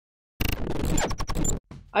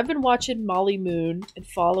I've been watching Molly Moon and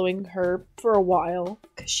following her for a while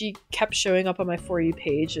because she kept showing up on my For You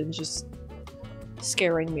page and just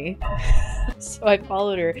scaring me. So I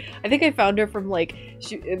followed her. I think I found her from like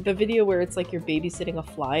the video where it's like you're babysitting a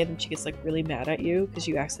fly and then she gets like really mad at you because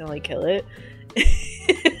you accidentally kill it.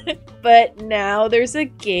 But now there's a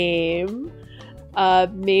game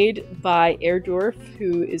made by Airdorf,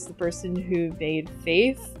 who is the person who made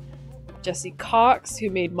Faith, Jesse Cox, who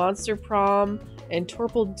made Monster Prom, and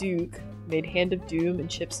Torpal Duke made Hand of Doom and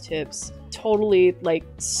Chips Tips. Totally like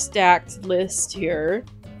stacked list here.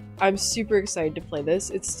 I'm super excited to play this.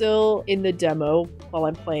 It's still in the demo while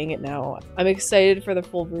I'm playing it now. I'm excited for the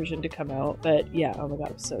full version to come out, but yeah, oh my god,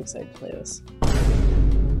 I'm so excited to play this.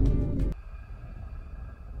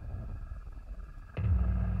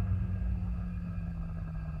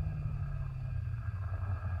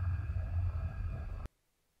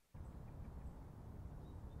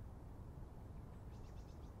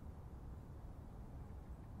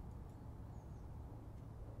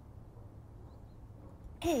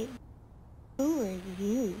 Hey, who are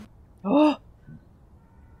you? Oh!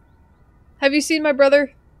 Have you seen my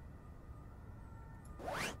brother?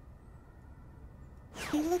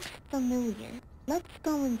 He looks familiar. Let's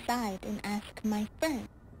go inside and ask my friend.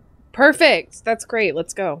 Perfect! That's great,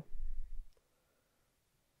 let's go.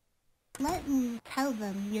 Let me tell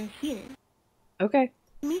them you're here. Okay.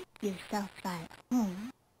 Make yourself at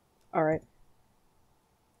home. Alright.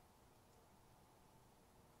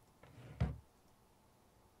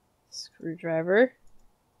 Screwdriver.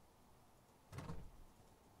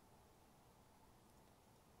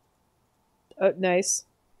 Oh, nice.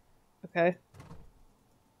 Okay.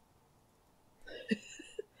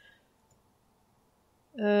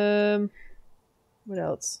 What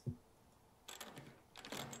else?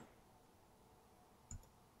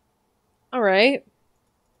 Alright.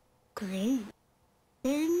 Great.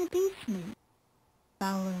 They're in the basement.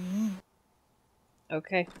 Follow me.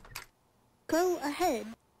 Okay. Go ahead.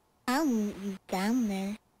 I'll meet you down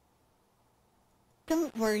there.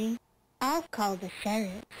 Don't worry. I'll call the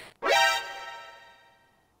sheriff.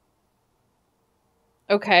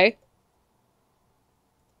 Okay.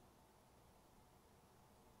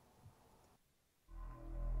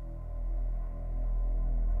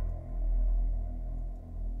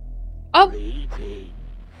 Oh! Greetings.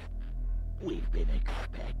 We've been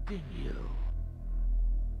expecting you.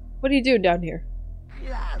 What are you doing down here?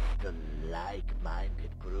 Just a like-minded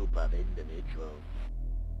group of individuals.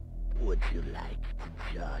 Would you like to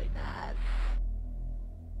join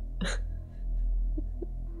us?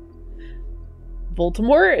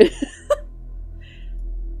 Voldemort?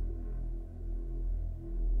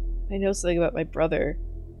 I know something about my brother.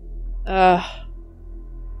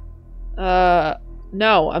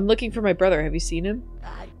 No, I'm looking for my brother. Have you seen him?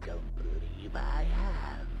 I don't believe I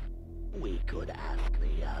have. We could ask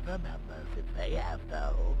the other members if they have,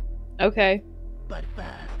 though. Okay. But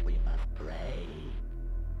first we must pray.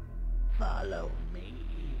 Follow me.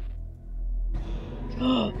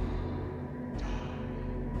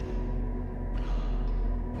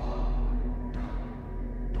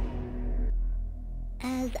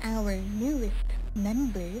 As our newest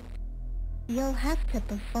members, you'll have to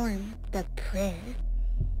perform the prayer.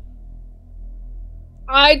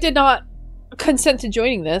 I did not consent to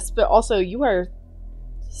joining this, but also you are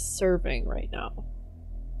serving right now.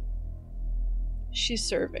 She's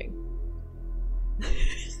serving.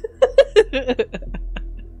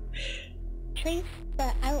 Trace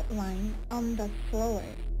the outline on the floor.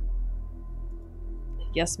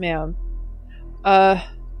 Yes, ma'am.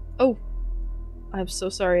 Oh. I'm so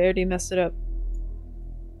sorry, I already messed it up.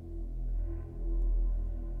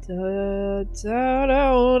 Da, da,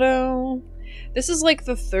 da, da. This is like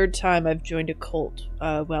the third time I've joined a cult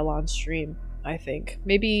while on stream, I think.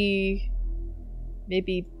 Maybe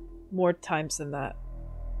more times than that.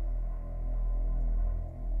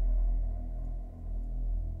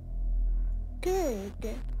 Good.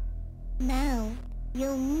 Now,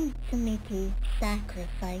 you'll need to make a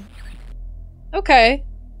sacrifice. Okay.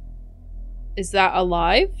 Is that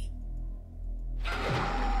alive?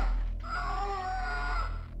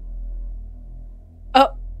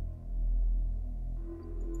 Oh.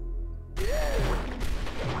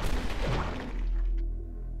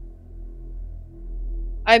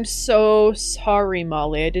 I'm so sorry,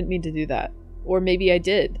 Molly. I didn't mean to do that. Or maybe I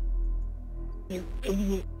did. You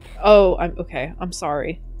idiot. Oh, I'm okay. I'm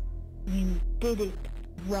sorry. You did it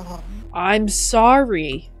wrong. I'm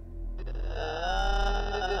sorry.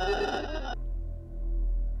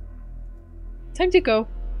 Time to go.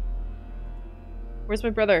 Where's my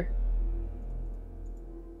brother?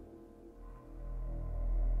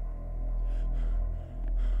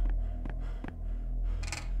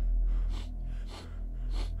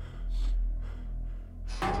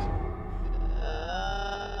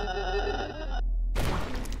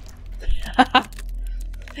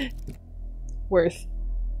 worth.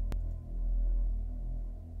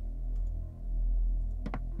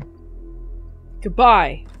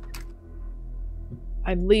 Goodbye.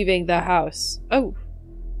 I'm leaving the house. Oh.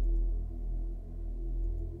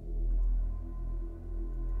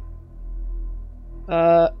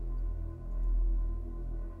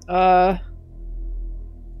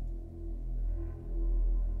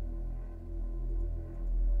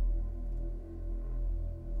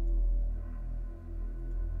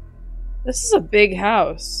 This is a big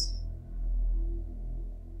house.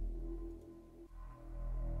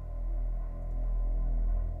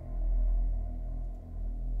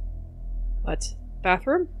 What?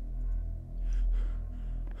 Bathroom?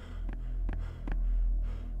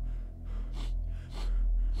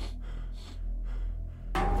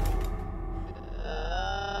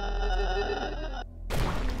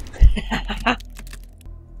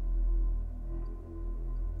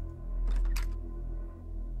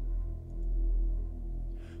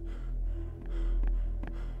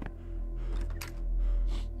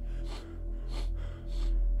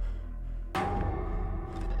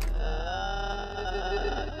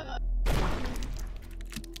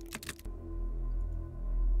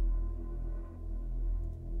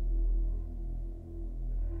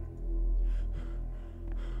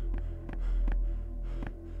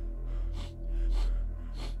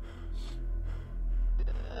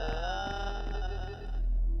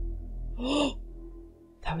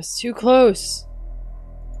 That was too close.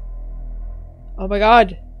 Oh my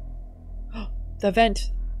god. The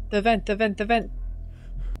vent. The vent, the vent, the vent.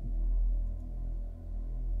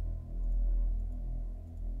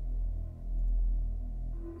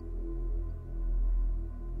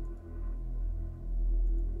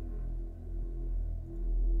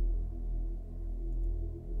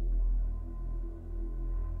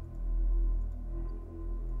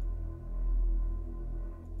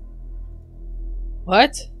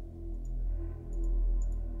 What?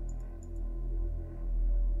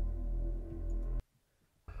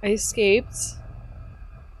 I escaped.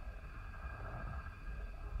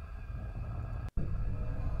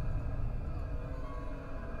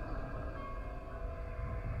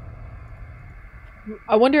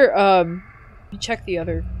 I wonder, you check the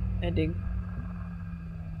other ending.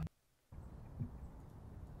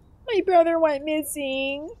 My brother went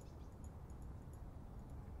missing.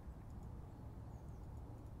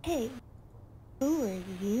 Hey, who are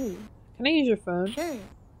you? Can I use your phone? Sure.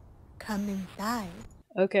 Come inside.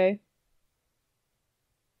 Okay.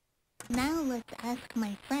 Now let's ask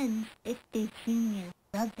my friends if they've seen your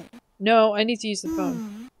brother. No, I need to use the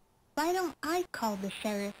phone. Why don't I call the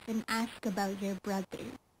sheriff and ask about your brother?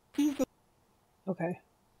 He's a Okay.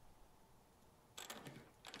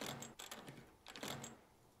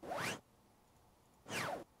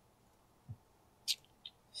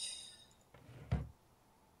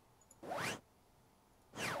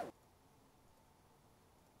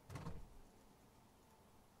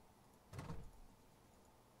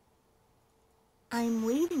 I'm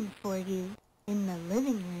waiting for you in the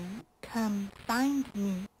living room. Come find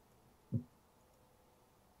me.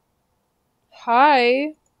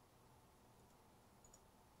 Hi.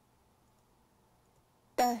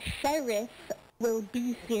 The sheriff will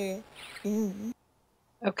be here soon.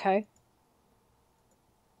 Okay.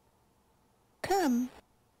 Come,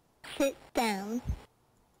 sit down.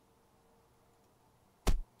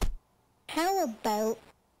 How about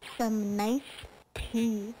some nice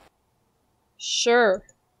tea? Sure.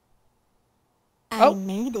 I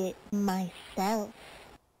made it myself.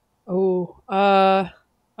 Oh, I'm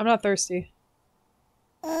not thirsty.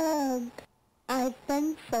 Ugh, I've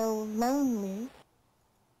been so lonely.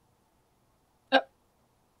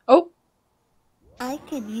 Oh. I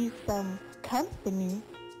could use some company.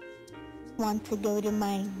 Want to go to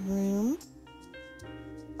my room?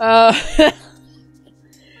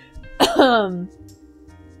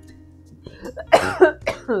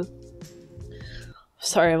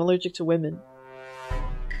 Sorry, I'm allergic to women.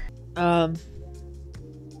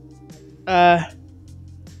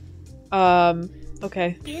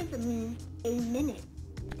 Okay. Give me a minute.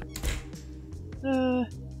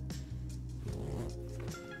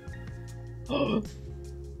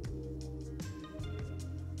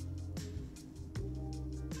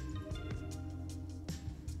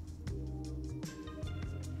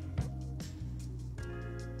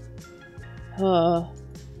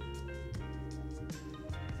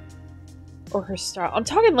 Or her style. I'm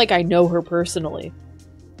talking like I know her personally.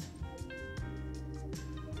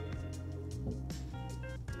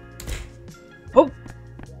 Oh!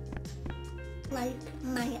 Like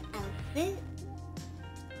my outfit?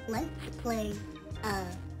 Let's play a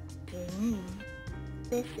game.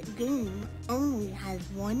 This game only has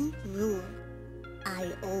one rule.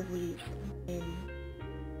 I always win.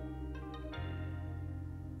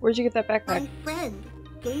 Where'd you get that backpack? My friend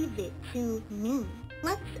gave it to me.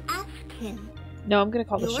 Let's ask him. No, I'm gonna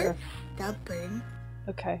call the You're sheriff. stubborn.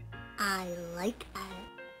 Okay. I like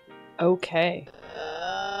that. Okay.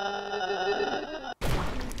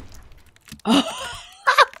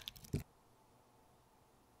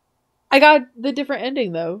 I got the different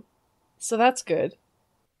ending though, so that's good.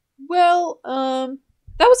 Well,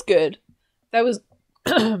 that was good. That was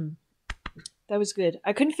that was good.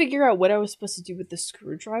 I couldn't figure out what I was supposed to do with the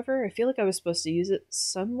screwdriver. I feel like I was supposed to use it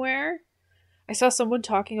somewhere. I saw someone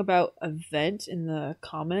talking about a vent in the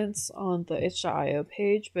comments on the itch.io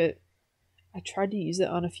page, but I tried to use it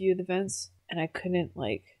on a few of the vents and I couldn't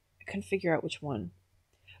figure out which one.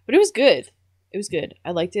 But it was good. It was good.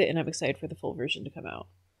 I liked it and I'm excited for the full version to come out.